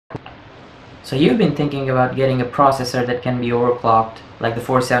So you've been thinking about getting a processor that can be overclocked, like the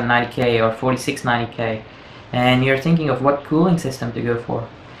 4790K or 4690K, and you're thinking of what cooling system to go for.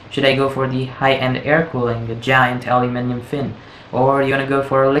 Should I go for the high-end air cooling, the giant aluminum fin, or you want to go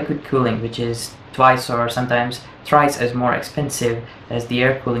for liquid cooling, which is twice or sometimes thrice as more expensive as the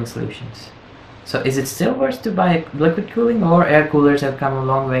air cooling solutions? So is it still worth to buy liquid cooling, or air coolers have come a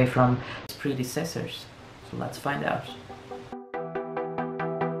long way from its predecessors? So let's find out.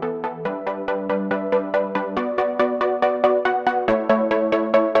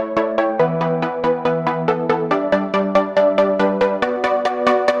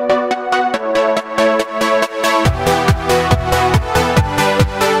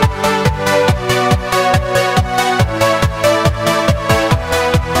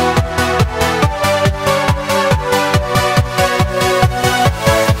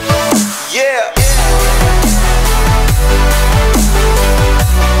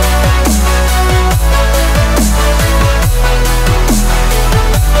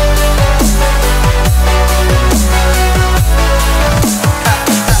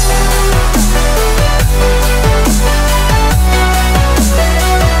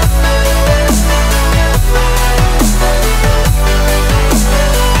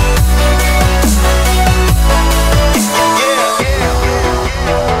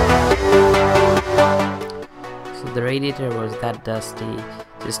 The radiator was that dusty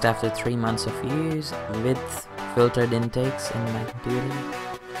just after 3 months of use with filtered intakes in my computer,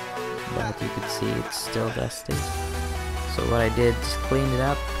 but you could see it's still dusty. So what I did is clean it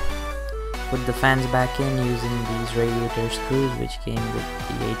up, put the fans back in using these radiator screws which came with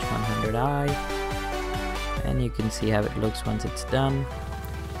the H100i, and you can see how it looks once it's done.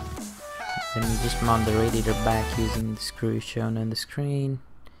 Then you just mount the radiator back using the screws shown on the screen.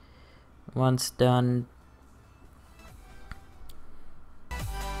 Once done,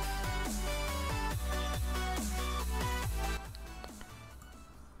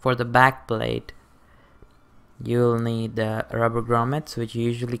 for the backplate, you'll need rubber grommets, which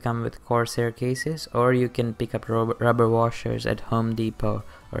usually come with Corsair cases, or you can pick up rubber washers at Home Depot,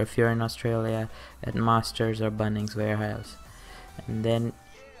 or if you're in Australia, at Masters or Bunnings warehouse. And then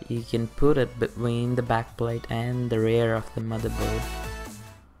you can put it between the backplate and the rear of the motherboard.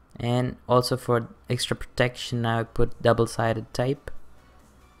 And also for extra protection, I put double-sided tape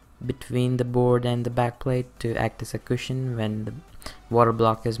between the board and the backplate to act as a cushion when the water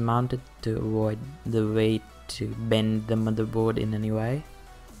block is mounted, to avoid the weight to bend the motherboard in any way.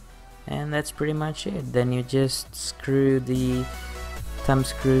 And that's pretty much it. Then you just screw the thumb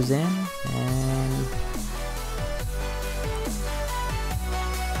screws in and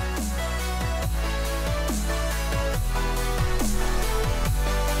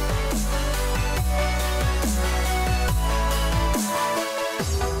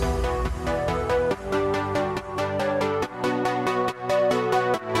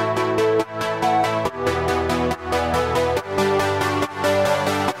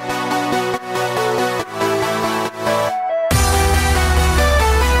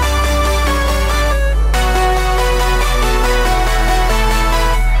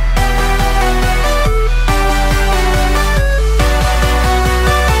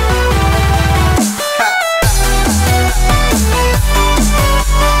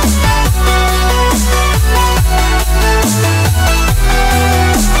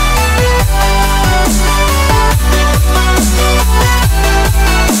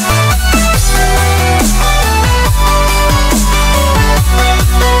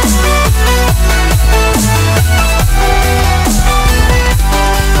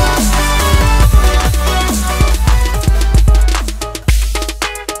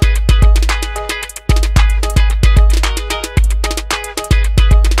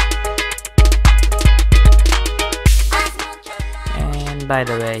by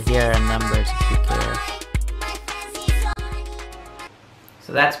the way, here are numbers if you care.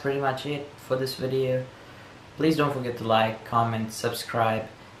 So that's pretty much it for this video. Please don't forget to like, comment, subscribe,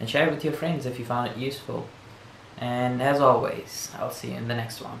 and share it with your friends if you found it useful. And as always, I'll see you in the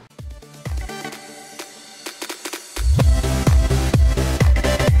next one.